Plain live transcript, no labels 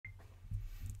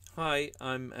Hi,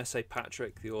 I'm S.A.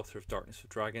 Patrick, the author of Darkness of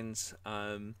Dragons.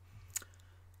 I'm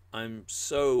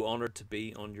so honoured to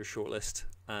be on your shortlist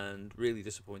and really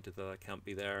disappointed that I can't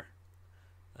be there.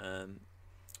 Um,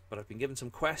 but I've been given some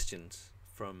questions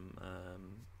from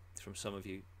some of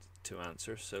you to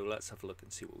answer, so let's have a look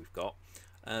and see what we've got.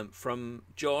 From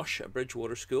Josh at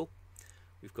Bridgewater School,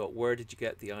 we've got, where did you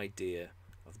get the idea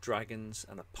of dragons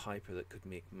and a piper that could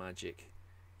make magic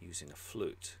using a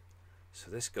flute? So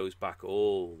this goes back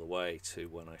all the way to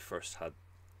when I first had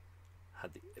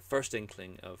the first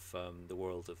inkling of the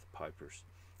world of the pipers.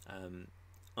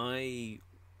 I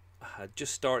had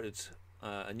just started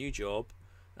a new job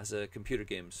as a computer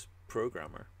games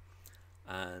programmer,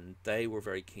 and they were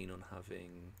very keen on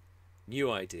having new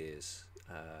ideas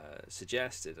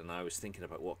suggested, and I was thinking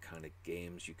about what kind of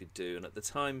games you could do. And at the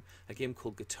time, a game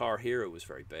called Guitar Hero was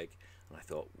very big, and I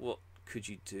thought, what could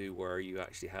you do where you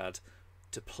actually had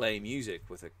to play music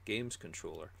with a games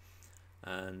controller?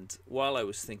 And while I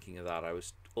was thinking of that, I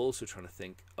was also trying to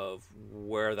think of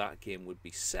where that game would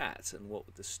be set and what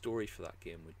the story for that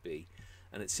game would be.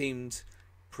 And it seemed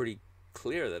pretty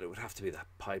clear that it would have to be that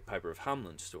Piper of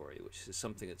Hamelin story, which is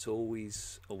something that's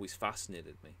always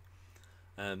fascinated me.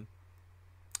 And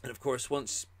of course,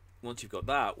 once you've got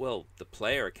that, well, the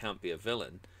player can't be a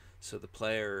villain, so the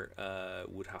player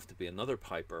would have to be another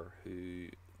Piper who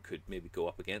could maybe go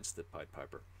up against the Pied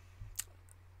Piper.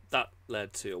 That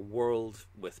led to a world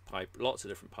with lots of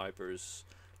different Pipers,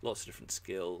 lots of different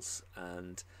skills,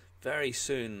 and very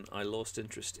soon I lost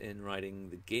interest in writing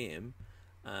the game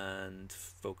and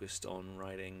focused on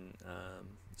writing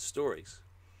stories.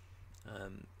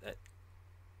 And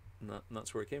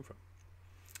that's where it came from.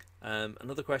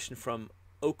 Another question from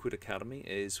Oakwood Academy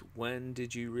is, when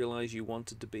did you realise you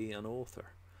wanted to be an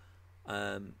author?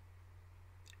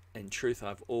 In truth,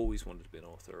 I've always wanted to be an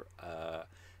author.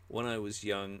 When I was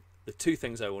young, the two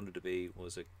things I wanted to be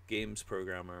was a games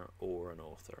programmer or an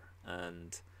author,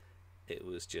 and it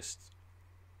was just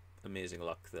amazing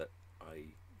luck that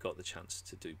I got the chance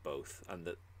to do both, and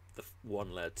that the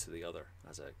one led to the other,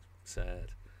 as I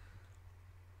said.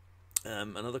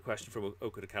 Another question from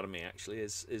Oakwood Academy actually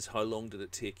is how long did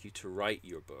it take you to write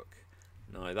your book?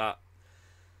 Now, that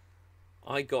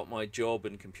I got my job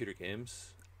in computer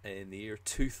games in the year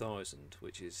 2000,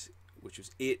 which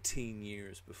was 18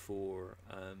 years before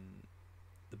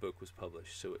the book was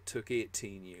published. So it took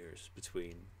 18 years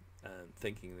between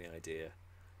thinking the idea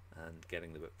and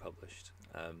getting the book published.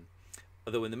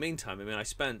 Although in the meantime, I mean, I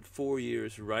spent 4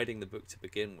 years writing the book to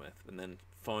begin with, and then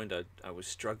found I was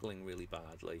struggling really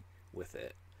badly with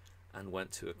it, and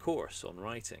went to a course on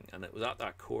writing. And it was at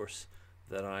that course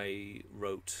that I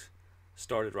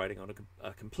started writing on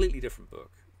a completely different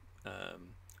book,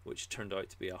 which turned out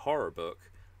to be a horror book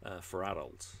for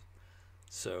adults.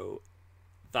 So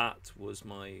that was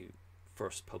my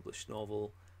first published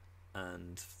novel,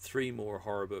 and 3 more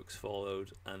horror books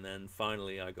followed, and then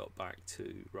finally I got back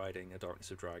to writing A Darkness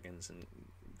of Dragons and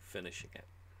finishing it.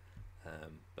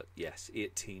 But yes,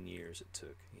 18 years it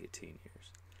took. 18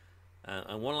 years.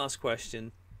 And one last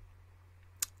question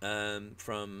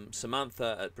from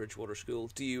Samantha at Bridgewater School.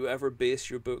 Do you ever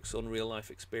base your books on real life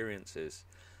experiences?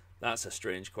 That's a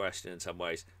strange question in some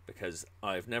ways, because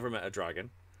I've never met a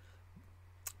dragon,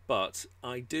 but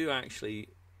I do actually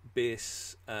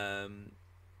base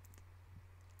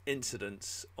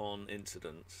incidents on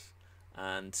incidents,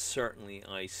 and certainly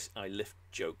I lift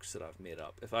jokes that I've made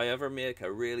up. If I ever make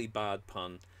a really bad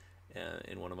pun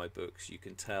in one of my books, you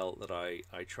can tell that I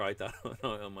tried that out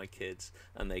on my kids,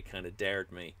 and they kind of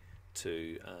dared me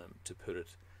to put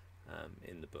it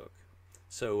in the book.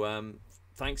 So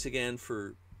thanks again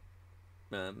for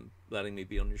letting me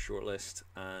be on your shortlist,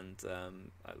 and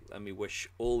let me wish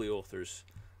all the authors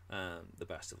the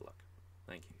best of luck.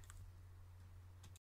 Thank you.